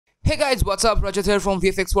Hey guys, what's up? Rajat here from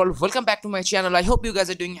VFX World. Welcome back to my channel. I hope you guys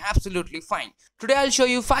are doing absolutely fine. Today I'll show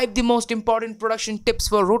you 5 the most important production tips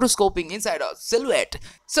for rotoscoping inside a silhouette.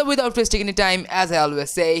 So without wasting any time, as I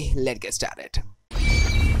always say, let's get started.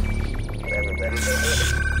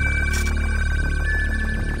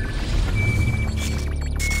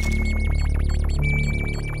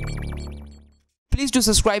 Please do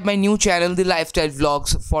subscribe my new channel, The Lifestyle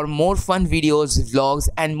Vlogs, for more fun videos, vlogs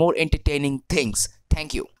and more entertaining things.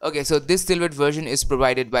 Thank you. Okay, so this silhouette version is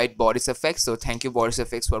provided by Borisfx. So thank you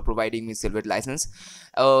Borisfx for providing me silhouette license.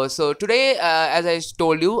 So today, as I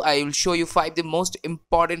told you, I will show you 5 the most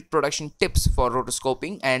important production tips for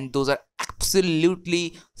rotoscoping, and those are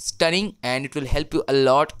absolutely stunning and it will help you a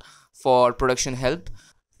lot for production help.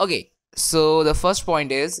 Okay, so the first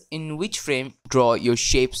point is in which frame draw your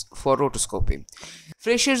shapes for rotoscoping.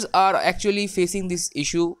 Freshers are actually facing this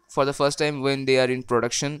issue for the first time when they are in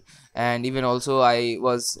production, and even also I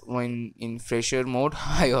was when in fresher mode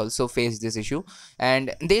I also faced this issue,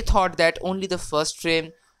 and they thought that only the first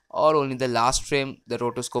frame or only the last frame the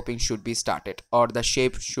rotoscoping should be started, or the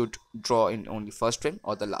shape should draw in only first frame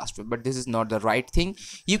or the last frame. But this is not the right thing.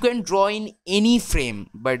 You can draw in any frame,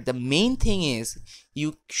 but the main thing is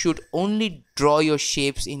you should only draw your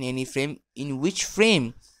shapes in any frame in which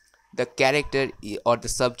frame the character or the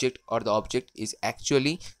subject or the object is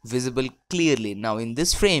actually visible clearly. Now in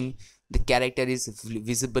this frame the character is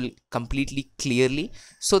visible completely clearly,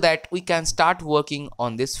 so that we can start working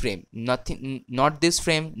on this frame. Not this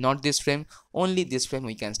frame, not this frame, only this frame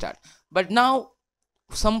we can start. But now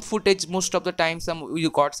some footage, most of the time you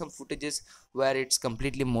got some footages where it's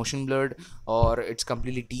completely motion blurred or it's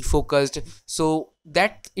completely defocused. So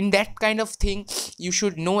that in that kind of thing you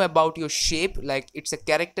should know about your shape, like it's a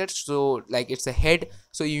character, so like it's a head,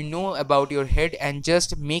 so you know about your head and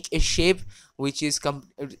just make a shape which is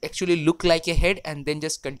actually look like a head, and then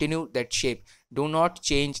just continue that shape. Do not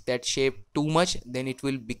change that shape too much, then it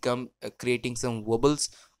will become creating some wobbles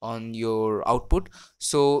on your output.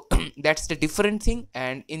 So that's the different thing,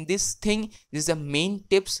 and in this thing this is the main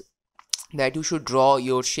tips that you should draw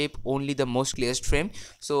your shape only the most clearest frame.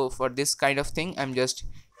 So for this kind of thing I'm just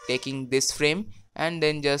taking this frame and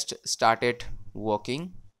then just started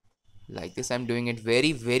working like this. I'm doing it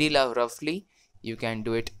very roughly. You can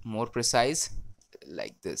do it more precise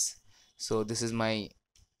like this. So this is my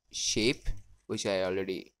shape which I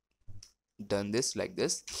already done this like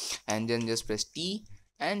this, and then just press T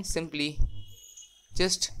and simply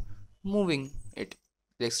just moving it,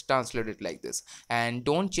 just translate it like this. And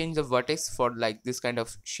don't change the vertex for like this kind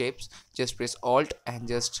of shapes. Just press Alt and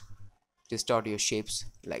just distort your shapes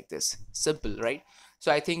like this. Simple, right?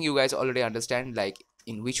 So I think you guys already understand like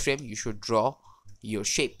in which frame you should draw your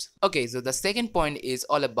shapes. Okay, so the second point is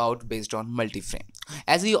all about based on multi-frame.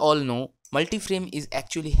 As we all know, multi-frame is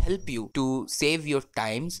actually help you to save your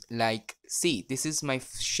times. Like see, this is my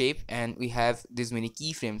shape and we have this many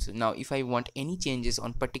keyframes. Now if I want any changes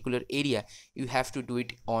on particular area, you have to do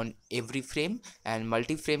it on every frame, and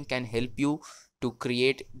multi-frame can help you to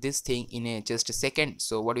create this thing in just a second.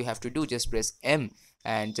 So what you have to do, just press M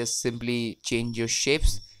and just simply change your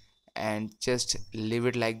shapes and just leave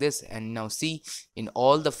it like this, and now see in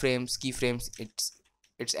all the frames, keyframes,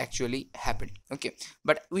 it's actually happened. Okay,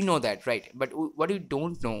 but we know that, right? But what we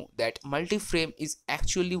don't know that multi-frame is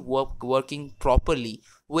actually working properly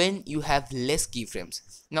when you have less keyframes.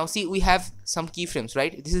 Now see, we have some keyframes,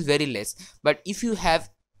 right? This is very less, but if you have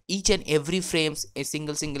each and every frames a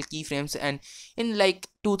single keyframes, and in like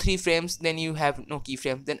 2-3 frames then you have no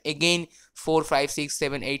keyframe, then again 4, 5, 6,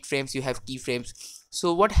 7, 8 frames you have keyframes.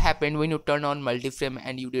 So what happened when you turn on multi-frame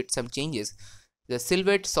and you did some changes, the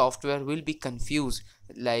silhouette software will be confused,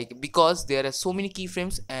 like because there are so many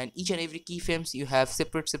keyframes and each and every keyframes you have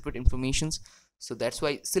separate informations. So that's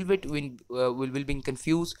why silhouette will be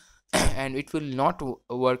confused and it will not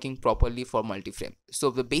working properly for multi-frame.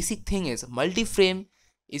 So the basic thing is multi-frame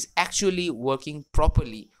is actually working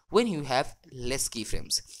properly when you have less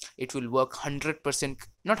keyframes. It will work 100%,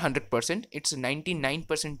 not 100%, it's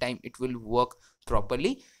 99% time it will work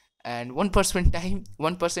properly, and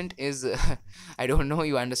 1% is I don't know,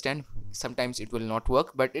 you understand, sometimes it will not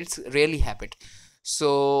work, but it's rarely happened.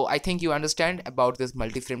 So I think you understand about this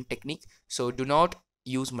multi-frame technique. So do not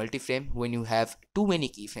use multi-frame when you have too many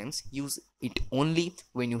keyframes, use it only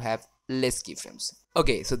when you have less keyframes.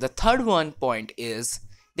 Okay, so the third one point is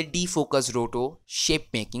the defocus roto shape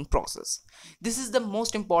making process. This is the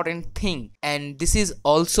most important thing, and this is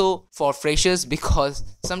also for freshers,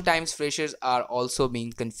 because sometimes freshers are also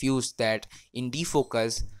being confused that in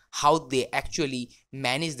defocus how they actually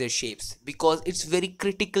manage their shapes, because it's very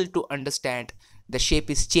critical to understand the shape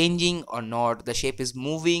is changing or not, the shape is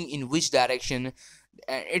moving in which direction.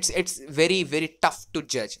 It's very tough to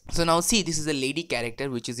judge. So now see, this is a lady character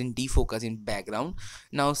which is in defocus in background.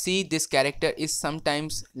 Now see, this character is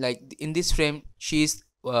sometimes like in this frame she's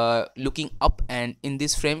looking up, and in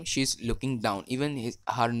this frame she's looking down. Even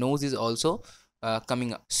her nose is also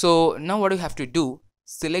coming up. So now what you have to do,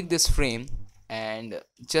 select this frame and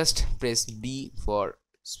just press B for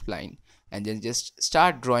spline, and then just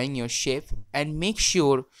start drawing your shape, and make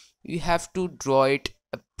sure you have to draw it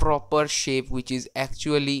a proper shape which is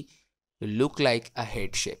actually look like a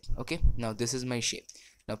head shape. Okay, now this is my shape.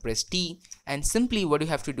 Now press T, and simply what you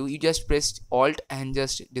have to do, you just press Alt and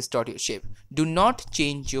just distort your shape. Do not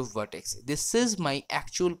change your vertex. This is my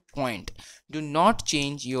actual point. Do not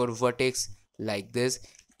change your vertex like this.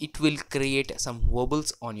 It will create some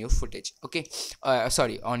wobbles on your footage. Okay,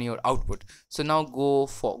 sorry, on your output. So now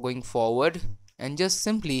going forward and just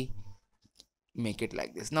simply make it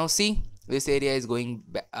like this. Now see, this area is going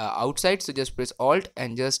outside, so just press Alt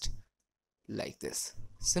and just like this,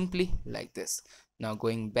 simply like this. Now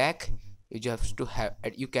going back, you just have to have,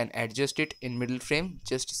 you can adjust it in middle frame,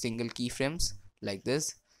 just single keyframes like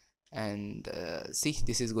this. And see,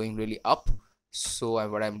 this is going really up, so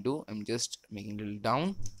what I'm just making a little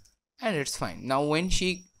down, and it's fine. Now when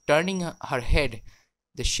she turning her head,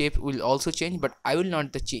 the shape will also change, but I will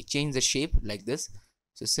not change the shape like this.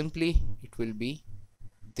 So simply it will be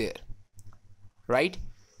there, right?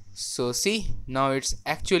 So see, now it's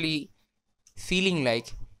actually feeling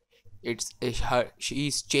like it's she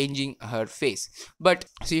is changing her face, but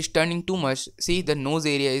she's turning too much. See, the nose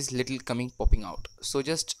area is little popping out. So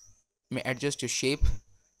just adjust your shape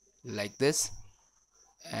like this,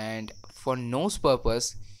 and for nose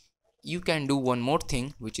purpose you can do one more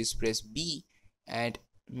thing, which is press B and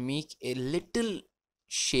make a little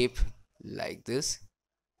shape like this,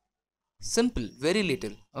 simple, very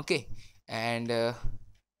little. Okay, and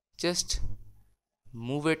just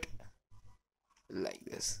move it like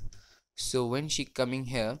this. So when she coming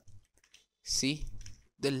here, see,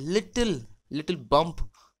 the little bump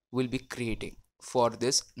will be creating for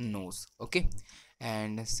this nose. Okay,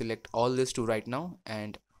 and select all this to right now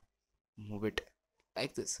and move it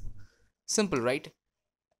like this. Simple, right?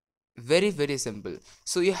 Very simple.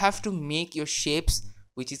 So you have to make your shapes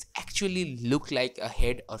which is actually look like a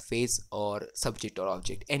head or face or subject or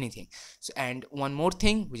object, anything. So, and one more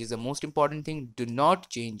thing, which is the most important thing, do not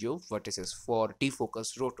change your vertices for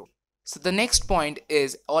defocus roto. So the next point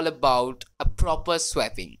is all about a proper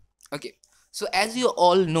swapping. Okay, so as you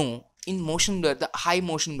all know, in motion blur, the high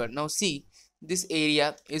motion blur, now see, this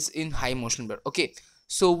area is in high motion blur. Okay,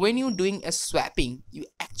 so when you're doing a swapping, you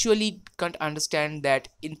actually can't understand that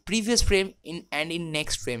in previous frame and in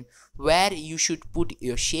next frame where you should put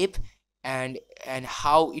your shape and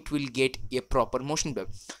how it will get a proper motion blur.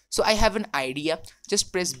 So I have an idea.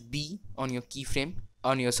 Just press B on your keyframe,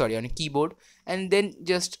 on your keyboard, and then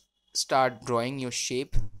just start drawing your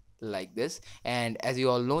shape like this. And as you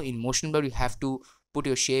all know, in motion blur you have to put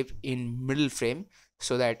your shape in middle frame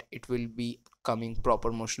so that it will be coming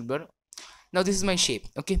proper motion blur. Now this is my shape.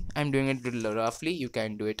 Okay, I'm doing it little roughly, you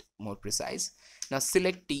can do it more precise. Now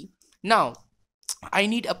select T. Now I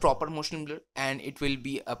need a proper motion blur and it will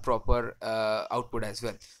be a proper output as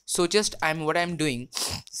well. So just what I'm doing,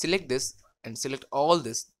 select this and select all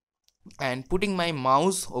this and putting my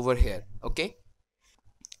mouse over here. Okay,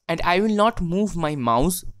 and I will not move my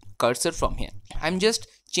mouse cursor from here. I'm just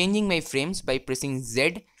changing my frames by pressing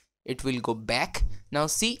Z. It will go back. Now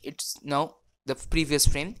see, it's now the previous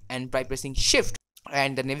frame, and by pressing shift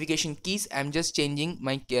and the navigation keys, I'm just changing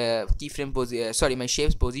my keyframe position, my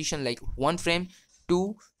shapes position, like 1 frame,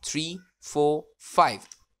 2, 3, 4, 5.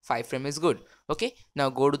 5 frame is good. Okay,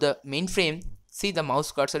 now go to the main frame. See, the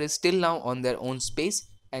mouse cursor is still now on their own space,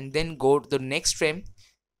 and then go to the next frame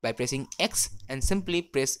by pressing X and simply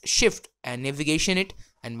press shift and navigation it,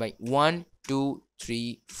 and by 1, 2,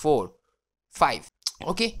 3, 4, 5.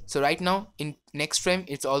 Okay, so right now in next frame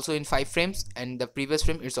it's also in 5 frames, and the previous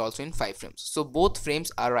frame it's also in 5 frames. So both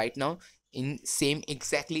frames are right now in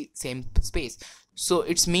exactly same space. So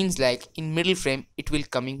it means like in middle frame it will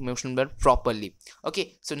coming motion blur properly.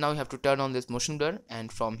 Okay, so now you have to turn on this motion blur,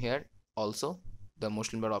 and from here also the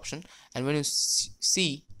motion blur option, and when you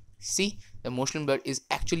see the motion blur is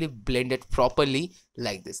actually blended properly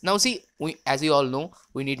like this. Now see, as you all know,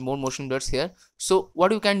 we need more motion blurs here. So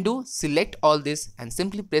what you can do, select all this and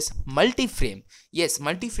simply press multi-frame. Yes,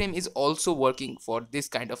 multi-frame is also working for this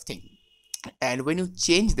kind of thing. And when you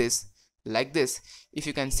change this like this, if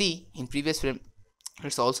you can see in previous frame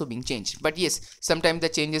it's also being changed, but yes, sometimes the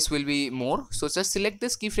changes will be more. So just select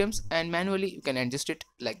this keyframes and manually you can adjust it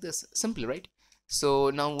like this. Simple, right? So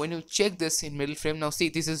now when you check this in middle frame, now see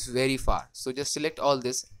this is very far, so just select all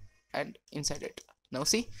this and inside it. Now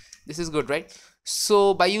see, this is good, right?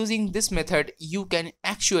 So by using this method you can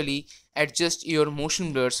actually adjust your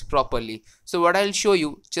motion blurs properly. So what I'll show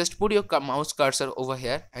you, just put your mouse cursor over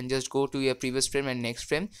here and just go to your previous frame and next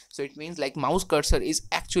frame. So it means like mouse cursor is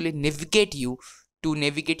actually navigate you to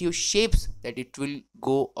navigate your shapes, that it will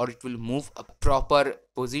go or it will move a proper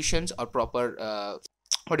positions or proper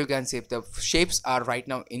what you can say, the shapes are right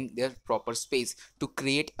now in their proper space to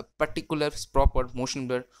create a particular proper motion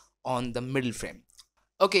blur on the middle frame.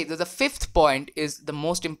 Okay, the fifth point is the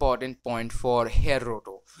most important point for hair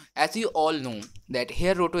roto. As you all know that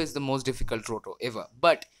hair roto is the most difficult roto ever,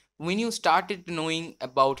 but when you started knowing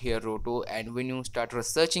about hair roto and when you start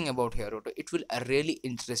researching about hair roto, it will a really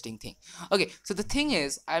interesting thing. Okay, so the thing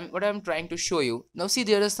is, what I'm trying to show you now. See,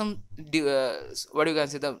 there are some what you can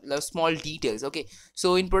say, the small details. Okay,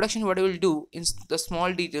 so in production what I will do in the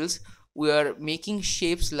small details, we are making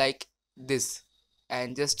shapes like this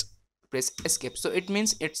and just press escape. So it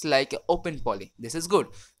means it's like open poly. This is good.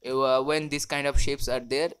 When these kind of shapes are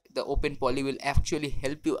there, the open poly will actually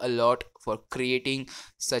help you a lot for creating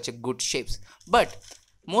such a good shapes. But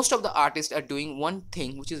most of the artists are doing one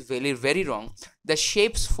thing which is very wrong. The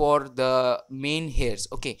shapes for the main hairs,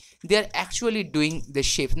 okay, they are actually doing the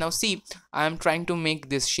shape. Now see, I am trying to make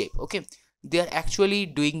this shape. Okay, they are actually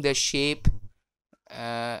doing the shape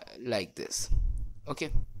like this.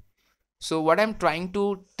 Okay, so what I'm trying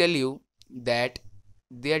to tell you, that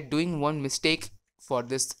they are doing one mistake for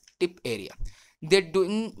this tip area. They're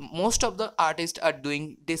doing, most of the artists are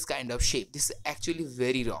doing this kind of shape. This is actually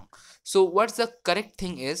very wrong. So what's the correct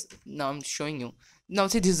thing is, now I'm showing you. Now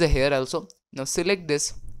see, this is a hair also. Now select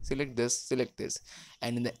this, select this, select this,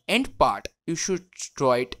 and in the end part you should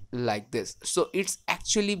draw it like this. So it's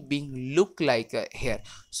actually being look like a hair.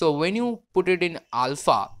 So when you put it in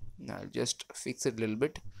alpha, I'll just fix it a little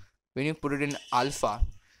bit. When you put it in alpha,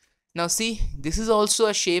 now see, this is also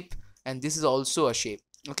a shape and this is also a shape.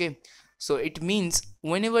 Okay, so it means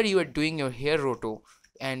whenever you are doing your hair roto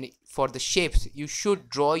and for the shapes, you should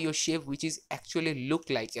draw your shape which is actually look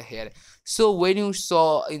like a hair. So when you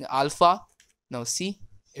saw in alpha, now see,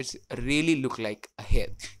 it's really look like a hair.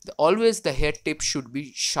 Always the hair tip should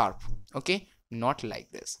be sharp, okay, not like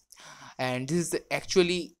this. And this is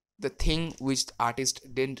actually the thing which the artist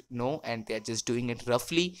didn't know and they're just doing it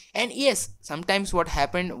roughly. And yes, sometimes what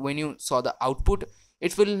happened when you saw the output,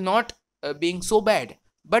 it will not being so bad,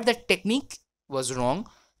 but the technique was wrong.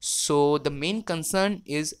 So the main concern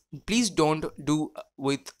is, please don't do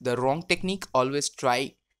with the wrong technique. Always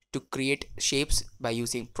try to create shapes by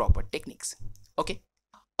using proper techniques. Okay,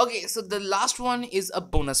 so the last one is a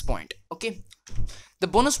bonus point. Okay, the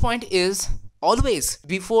bonus point is, always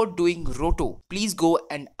before doing roto, please go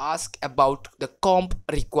and ask about the comp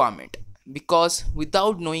requirement, because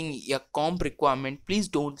without knowing your comp requirement, please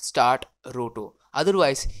don't start roto.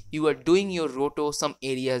 Otherwise you are doing your roto some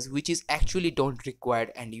areas which is actually don't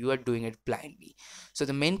required and you are doing it blindly. So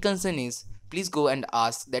the main concern is, please go and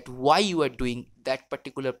ask that why you are doing that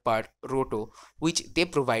particular part roto which they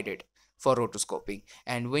provided for rotoscoping.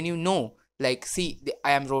 And when you know, like see,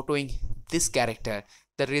 I am rotoing this character,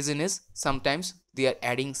 the reason is sometimes they are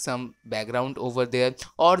adding some background over there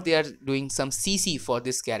or they are doing some CC for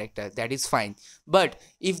this character, that is fine. But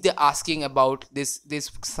if they're asking about this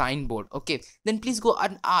signboard, okay, then please go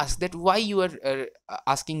and ask that why you are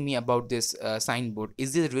asking me about this signboard.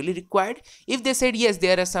 Is this really required? If they said yes,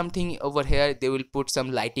 there are something over here, they will put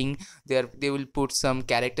some lighting there, they will put some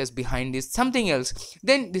characters behind this, something else,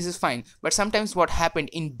 then this is fine. But sometimes what happened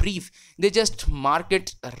in brief, they just mark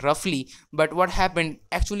it roughly, but what happened,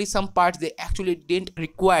 actually some parts they actually didn't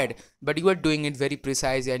required, but you are doing it very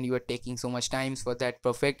precise and you are taking so much time for that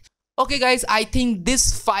perfect. Okay guys, I think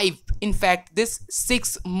this this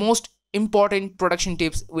 6 most important production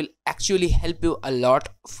tips will actually help you a lot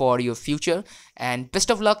for your future, and best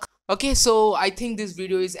of luck. Okay, so I think this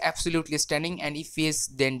video is absolutely stunning, and if yes,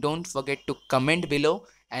 then don't forget to comment below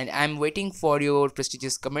and I'm waiting for your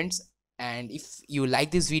prestigious comments. And if you like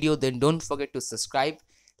this video, then don't forget to subscribe,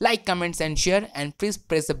 like, comments and share, and please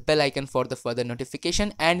press the bell icon for the further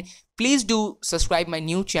notification. And please do subscribe my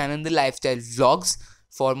new channel, the Lifestyle Vlogs,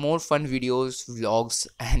 for more fun videos, vlogs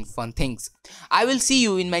and fun things. I will see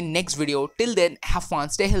you in my next video. Till then, have fun,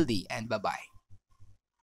 stay healthy, and bye bye.